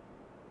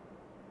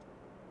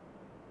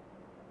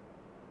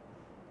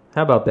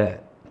 How about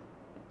that?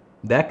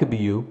 That could be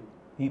you.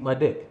 Eat my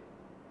dick.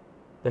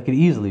 That could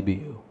easily be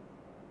you.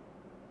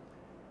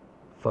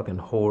 Fucking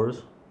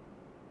whores.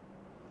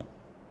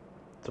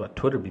 That's why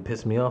Twitter be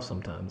pissing me off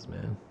sometimes,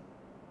 man.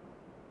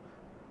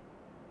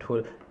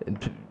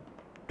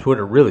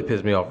 Twitter really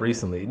pissed me off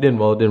recently. It didn't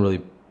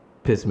really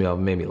piss me off.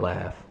 It made me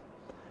laugh.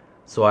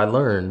 So I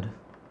learned.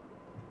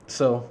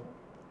 So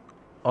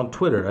on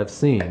Twitter, I've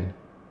seen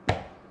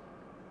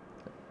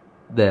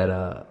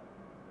that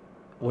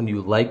when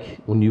you like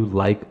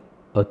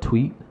a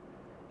tweet,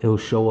 it'll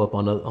show up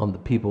on the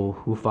people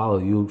who follow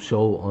you.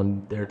 Show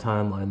on their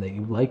timeline that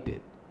you liked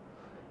it.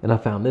 And I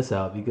found this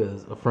out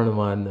because a friend of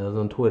mine that was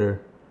on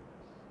Twitter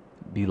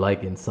be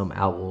liking some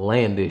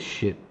outlandish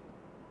shit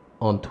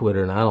on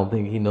Twitter, and I don't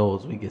think he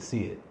knows we can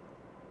see it.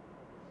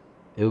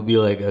 It would be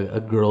like a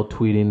girl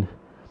tweeting,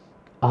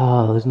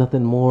 there's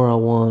nothing more I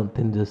want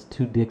than just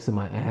two dicks in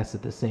my ass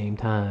at the same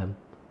time.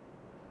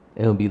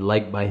 And it would be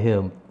liked by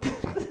him.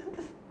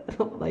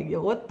 I'm like,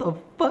 yo, what the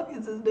fuck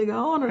is this nigga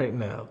on right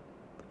now?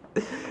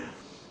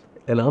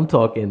 And I'm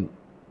talking,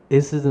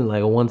 this isn't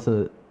like a once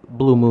in a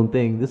blue moon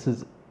thing. This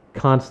is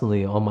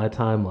constantly on my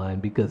timeline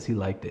because he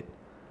liked it.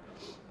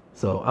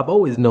 So I've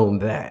always known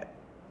that.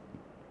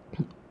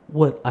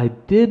 What I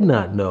did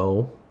not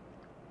know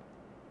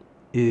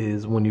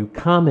is when you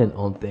comment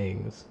on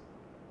things,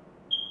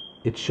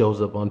 it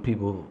shows up on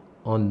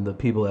the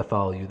people that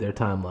follow you, their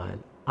timeline.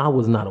 I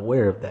was not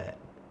aware of that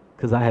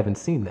because I haven't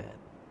seen that.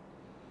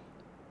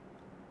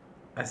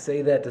 I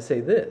say that to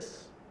say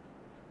this.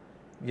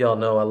 Y'all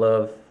know I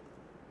love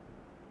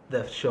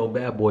that show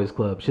Bad Boys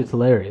Club. Shit's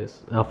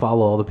hilarious. I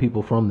follow all the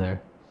people from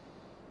there.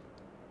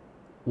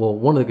 Well,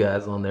 one of the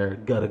guys on there,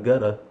 Gutta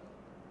Gutta,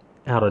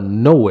 out of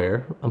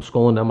nowhere, I'm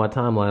scrolling down my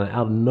timeline,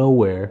 out of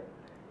nowhere,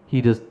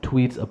 he just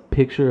tweets a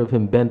picture of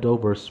him bent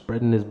over,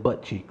 spreading his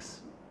butt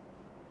cheeks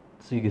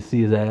so you can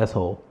see his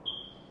asshole.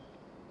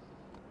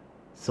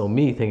 So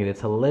me thinking it's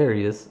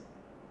hilarious,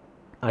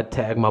 I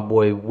tag my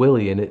boy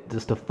Willie in it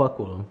just to fuck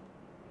with him.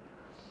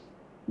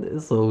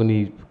 So when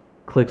he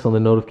clicks on the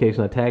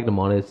notification I tagged him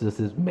on, it's just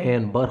his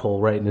man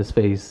butthole right in his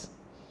face.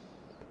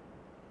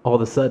 All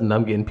of a sudden,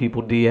 I'm getting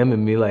people DMing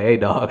me like, "Hey,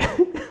 dog,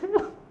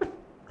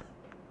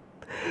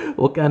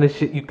 what kind of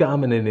shit you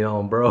commenting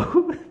on, bro?"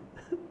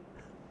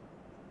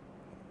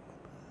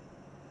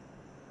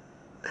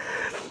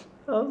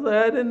 I was like,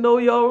 I didn't know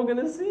y'all were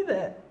gonna see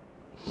that.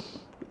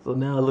 So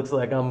now it looks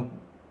like I'm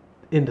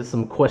into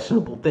some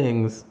questionable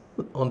things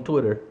on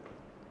Twitter.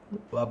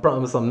 Well, I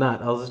promise I'm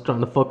not. I was just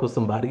trying to fuck with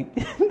somebody.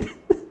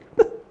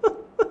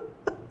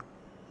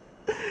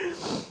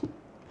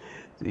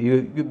 So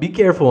you be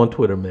careful on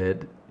Twitter,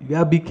 man. You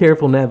gotta be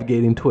careful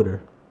navigating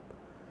Twitter,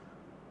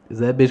 because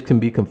that bitch can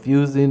be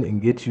confusing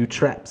and get you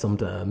trapped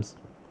sometimes.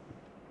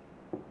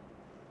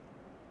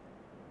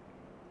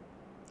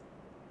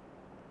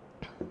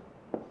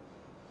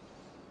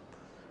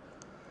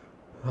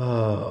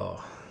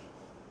 Oh,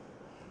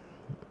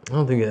 I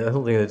don't think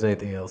there's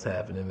anything else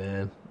happening,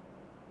 man.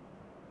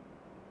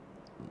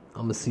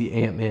 I'm gonna see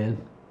Ant-Man,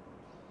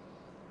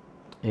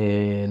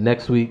 and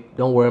next week,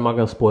 don't worry, I'm not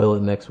gonna spoil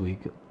it next week.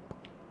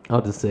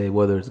 I'll just say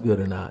whether it's good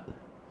or not.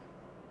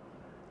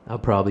 I'll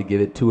probably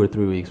give it 2 or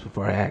 3 weeks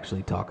before I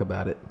actually talk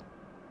about it.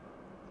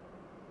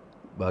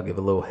 But I'll give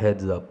a little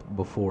heads up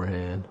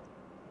beforehand.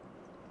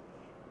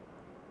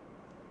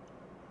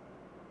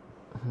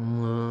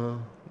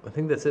 I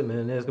think that's it,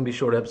 man. Yeah, it's gonna be a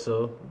short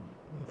episode,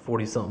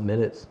 40-something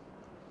minutes.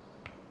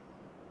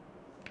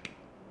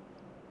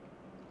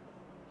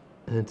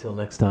 And until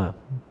next time,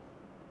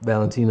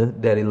 Valentina,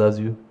 Daddy loves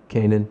you.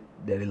 Kanan,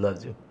 Daddy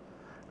loves you.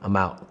 I'm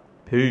out.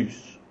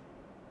 Peace.